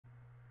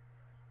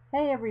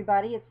Hey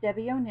everybody, it's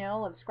Debbie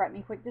O'Neill of Scrap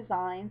Me Quick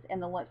Designs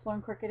and the Let's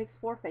Learn Cricut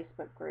Explore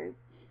Facebook group.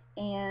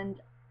 And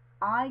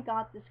I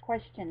got this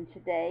question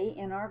today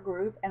in our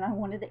group and I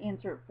wanted to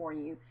answer it for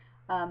you.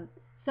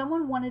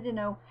 Someone wanted to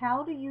know,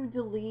 how do you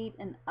delete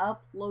an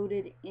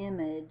uploaded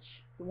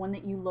image, the one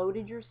that you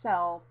loaded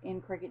yourself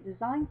in Cricut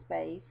Design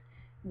Space,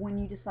 when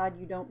you decide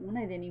you don't want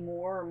it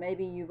anymore, or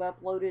maybe you've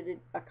uploaded it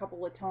a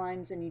couple of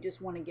times and you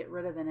just want to get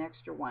rid of an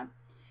extra one.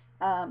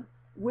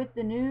 With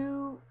the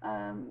new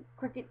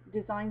Cricut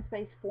Design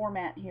Space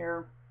format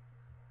here,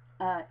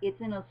 it's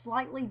in a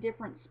slightly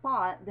different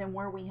spot than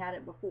where we had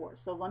it before.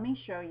 So let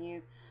me show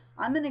you.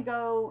 I'm going to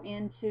go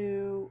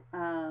into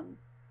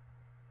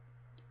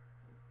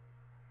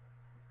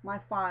my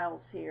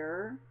files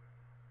here,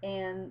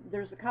 and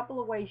there's a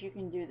couple of ways you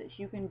can do this.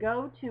 You can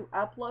go to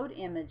Upload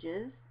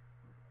Images,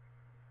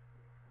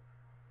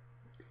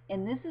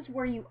 and this is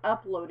where you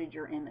uploaded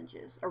your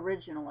images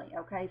originally.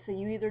 Okay, so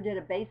you either did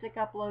a basic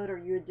upload or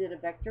you did a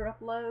vector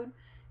upload.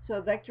 So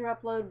a vector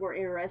upload were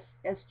your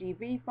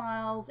SGV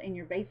files, and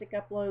your basic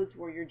uploads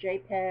were your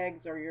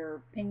JPEGs or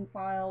your PNG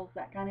files,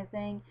 that kind of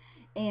thing.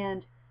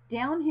 And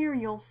down here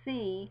you'll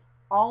see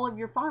all of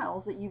your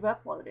files that you've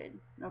uploaded.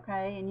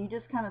 Okay, and you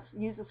just kind of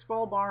use a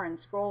scroll bar and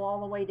scroll all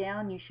the way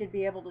down. You should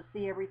be able to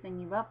see everything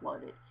you've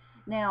uploaded.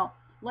 Now,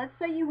 let's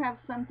say you have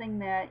something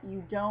that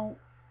you don't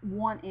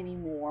want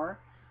anymore.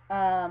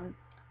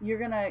 You're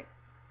going to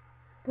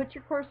put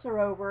your cursor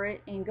over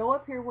it and go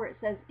up here where it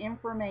says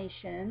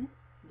information.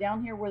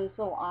 Down here where this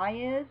little I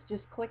is,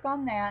 just click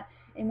on that,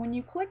 and when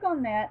you click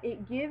on that,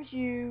 it gives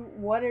you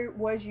what it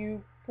was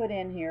you put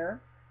in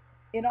here.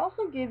 It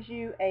also gives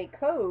you a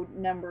code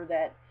number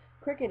that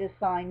Cricut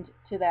assigned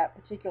to that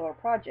particular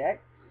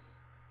project,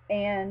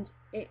 and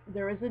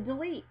there is a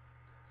delete.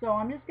 So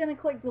I'm just going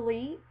to click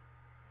delete,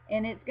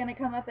 and it's going to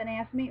come up and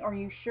ask me, are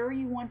you sure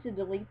you want to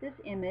delete this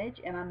image?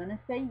 And I'm going to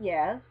say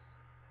yes.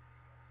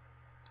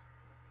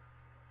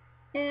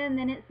 And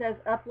then it says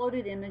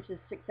uploaded image is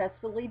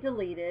successfully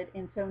deleted,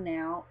 and so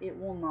now it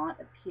will not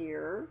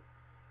appear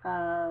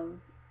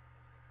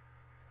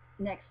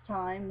next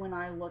time when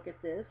I look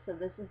at this. So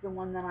this is the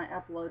one that I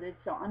uploaded.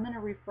 So I'm going to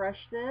refresh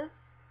this.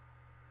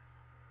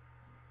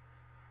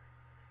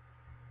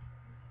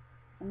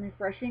 I'm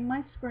refreshing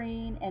my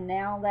screen, and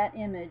now that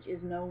image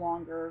is no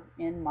longer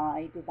in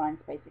my Design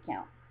Space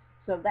account.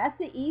 So that's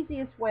the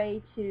easiest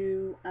way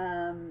to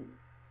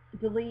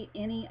delete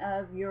any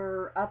of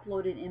your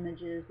uploaded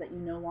images that you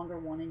no longer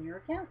want in your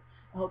account.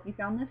 I hope you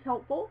found this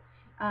helpful.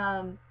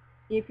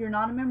 If you're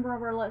not a member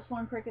of our Let's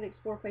Learn Cricut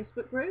Explore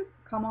Facebook group,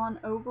 come on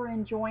over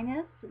and join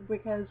us,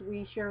 because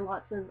we share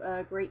lots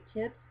of great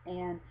tips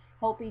and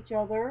help each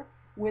other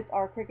with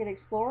our Cricut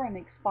Explore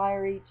and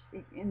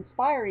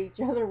inspire each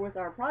other with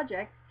our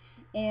projects.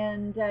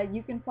 And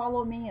you can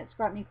follow me at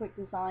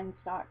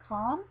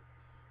scrapmequickdesigns.com.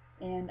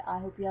 And I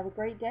hope you have a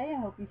great day.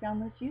 I hope you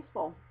found this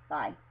useful.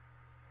 Bye.